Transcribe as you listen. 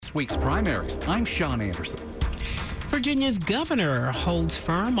this week's primaries. I'm Sean Anderson. Virginia's governor holds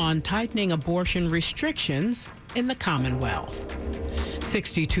firm on tightening abortion restrictions in the Commonwealth.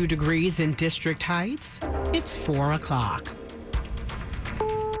 62 degrees in District Heights. It's 4 o'clock.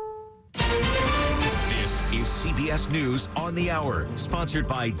 This is CBS News on the Hour, sponsored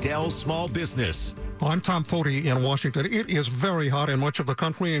by Dell Small Business. I'm Tom Foti in Washington. It is very hot in much of the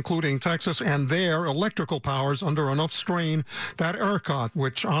country, including Texas, and their electrical power's under enough strain that ERCOT,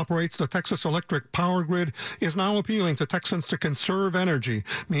 which operates the Texas electric power grid, is now appealing to Texans to conserve energy,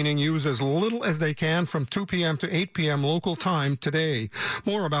 meaning use as little as they can from 2 p.m. to 8 p.m. local time today.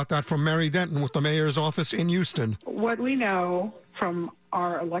 More about that from Mary Denton with the mayor's office in Houston. What we know from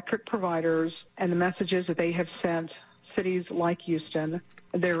our electric providers and the messages that they have sent cities like Houston,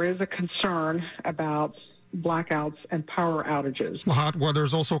 there is a concern about blackouts and power outages. The hot weather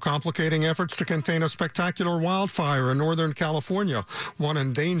is also complicating efforts to contain a spectacular wildfire in Northern California, one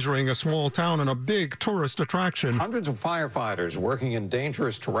endangering a small town and a big tourist attraction. Hundreds of firefighters working in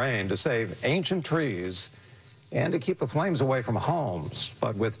dangerous terrain to save ancient trees and to keep the flames away from homes.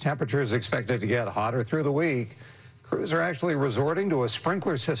 But with temperatures expected to get hotter through the week, crews are actually resorting to a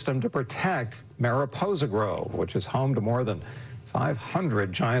sprinkler system to protect Mariposa Grove, which is home to more than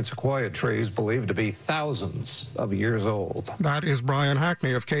 500 giant sequoia trees believed to be thousands of years old. That is Brian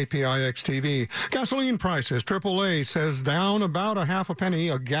Hackney of KPIX-TV. Gasoline prices, AAA says down about a half a penny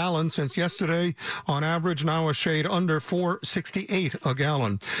a gallon since yesterday. On average, now a shade under $4.68 a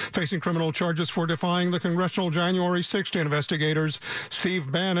gallon. Facing criminal charges for defying the congressional January 6th investigators,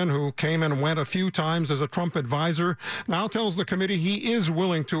 Steve Bannon, who came and went a few times as a Trump advisor, now tells the committee he is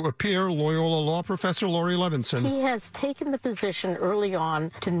willing to appear. Loyola law professor Laurie Levinson. He has taken the position early on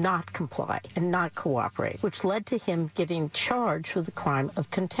to not comply and not cooperate, which led to him getting charged with the crime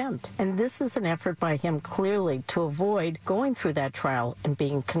of contempt. And this is an effort by him clearly to avoid going through that trial and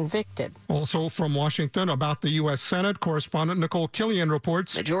being convicted. Also from Washington, about the U.S. Senate, correspondent Nicole Killian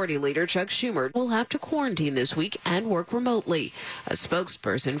reports. Majority Leader Chuck Schumer will have to quarantine this week and work remotely. A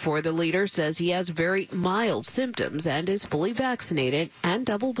spokesperson for the leader says he has very mild symptoms and is fully vaccinated and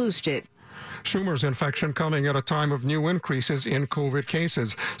double boosted. Schumer's infection coming at a time of new increases in COVID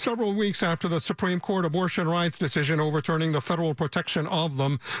cases. Several weeks after the Supreme Court abortion rights decision overturning the federal protection of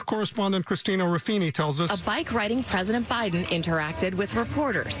them, correspondent Christina Ruffini tells us. A bike-riding President Biden interacted with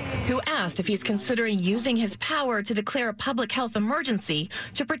reporters who asked if he's considering using his power to declare a public health emergency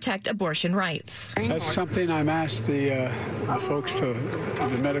to protect abortion rights. That's something I'm asked the folks,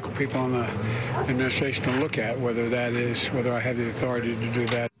 the medical people in the administration to look at, whether I have the authority to do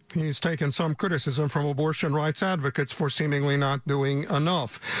that. He's taken some criticism from abortion rights advocates for seemingly not doing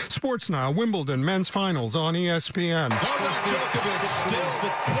enough. Sports now, Wimbledon men's finals on ESPN. Novak Djokovic still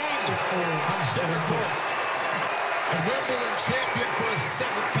the king of center court. And Wimbledon champion for a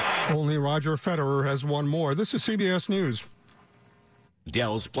second time. Only Roger Federer has one more. This is CBS News.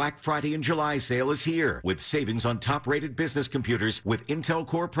 Dell's Black Friday and July sale is here with savings on top-rated business computers with Intel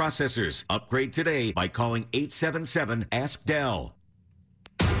Core processors. Upgrade today by calling 877-ASK-DELL.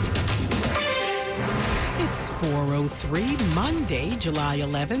 It's 4:03, Monday, July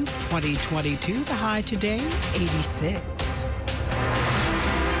 11th, 2022. The high today, 86.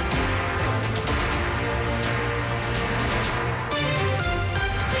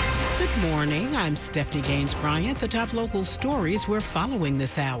 Good morning. I'm Stephanie Gaines Bryant. The top local stories we're following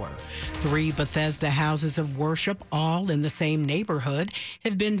this hour. 3 Bethesda houses of worship, all in the same neighborhood,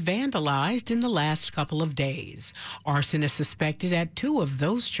 have been vandalized in the last couple of days. Arson is suspected at 2 of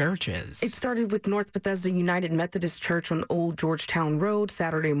those churches. It started with North Bethesda United Methodist Church on Old Georgetown Road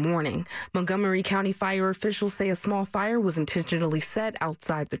Saturday morning. Montgomery County fire officials say a small fire was intentionally set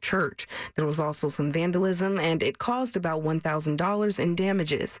outside the church. There was also some vandalism, and it caused about $1,000 in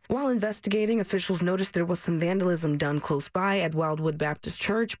damages. While investigating, officials noticed there was some vandalism done close by at Wildwood Baptist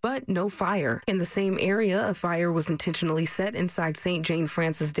Church, but no fire. In the same area, a fire was intentionally set inside St. Jane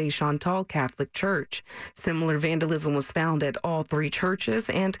Frances de Chantal Catholic Church. Similar vandalism was found at all 3 churches,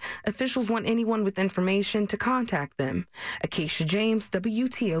 and officials want anyone with information to contact them. Acacia James,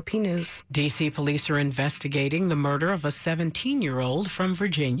 WTOP News. D.C. police are investigating the murder of a 17-year-old from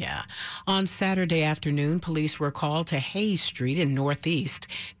Virginia. On Saturday afternoon, police were called to Hayes Street in Northeast,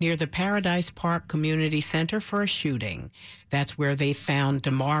 near the Paradise Park Community Center for a shooting. That's where they found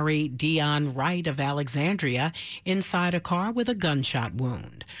Damari Dion Wright of Alexandria inside a car with a gunshot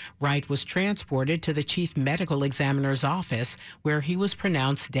wound. Wright was transported to the chief medical examiner's office, where he was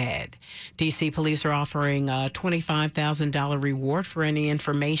pronounced dead. D.C. police are offering a $25,000 reward for any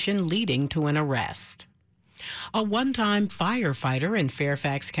information leading to an arrest. A one-time firefighter in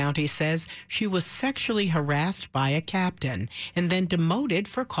Fairfax County says she was sexually harassed by a captain and then demoted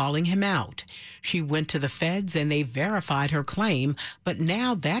for calling him out. She went to the feds and they verified her claim, but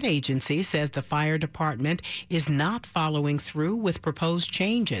now that agency says the fire department is not following through with proposed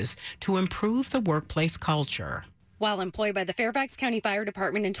changes to improve the workplace culture. While employed by the Fairfax County Fire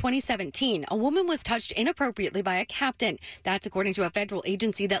Department in 2017, a woman was touched inappropriately by a captain. That's according to a federal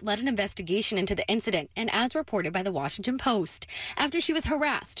agency that led an investigation into the incident, and as reported by the Washington Post. After she was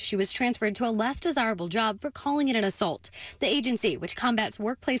harassed, she was transferred to a less desirable job for calling it an assault. The agency, which combats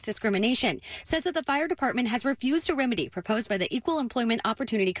workplace discrimination, says that the fire department has refused a remedy proposed by the Equal Employment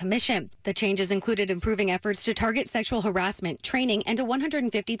Opportunity Commission. The changes included improving efforts to target sexual harassment, training, and a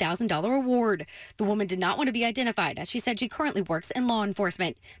 $150,000 award. The woman did not want to be identified, as she said she currently works in law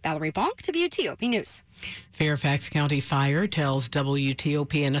enforcement. Valerie Bonk, WTOP News. Fairfax County Fire tells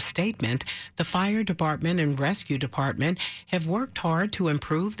WTOP in a statement the fire department and rescue department have worked hard to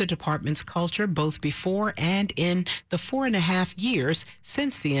improve the department's culture both before and in the 4.5 years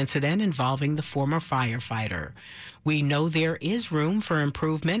since the incident involving the former firefighter. We know there is room for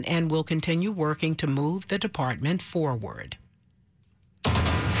improvement and will continue working to move the department forward.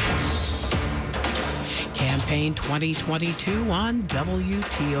 Campaign 2022 on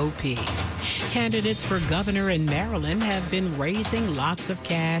WTOP. Candidates for governor in Maryland have been raising lots of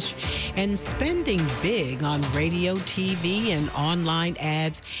cash and spending big on radio, TV, and online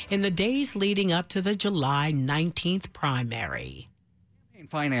ads in the days leading up to the July 19th primary.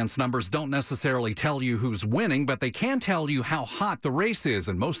 Finance numbers don't necessarily tell you who's winning, but they can tell you how hot the race is,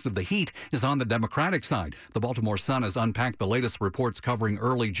 and most of the heat is on the Democratic side. The Baltimore Sun has unpacked the latest reports covering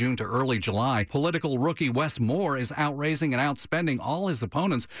early June to early July. Political rookie Wes Moore is outraising and outspending all his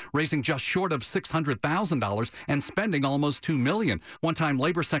opponents, raising just short of $600,000 and spending almost $2 million. One-time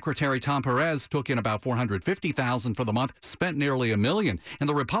Labor Secretary Tom Perez took in about $450,000 for the month, spent nearly $1 million. In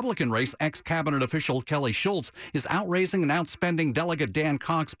the Republican race, ex-cabinet official Kelly Schultz is outraising and outspending Delegate Dan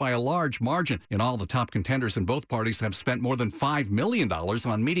Cox by a large margin. In all, the top contenders in both parties have spent more than $5 million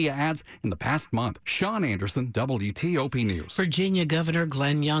on media ads in the past month. Sean Anderson, WTOP News. Virginia Governor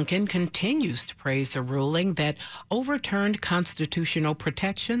Glenn Youngkin continues to praise the ruling that overturned constitutional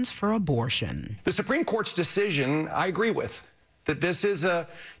protections for abortion. The Supreme Court's decision, I agree with, that this is a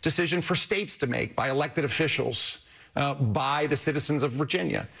decision for states to make by elected officials, by the citizens of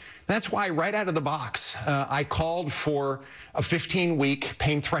Virginia. That's why right out of the box, I called for a 15-week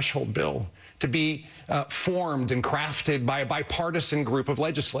pain threshold bill to be formed and crafted by a bipartisan group of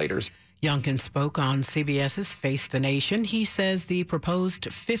legislators. Youngkin spoke on CBS's Face the Nation. He says the proposed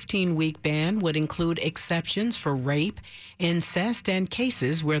 15-week ban would include exceptions for rape, incest, and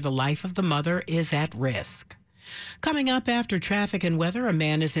cases where the life of the mother is at risk. Coming up after traffic and weather, a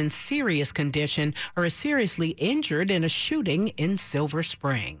man is in serious condition or is seriously injured in a shooting in Silver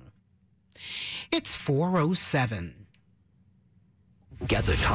Spring. It's 4:07. Get the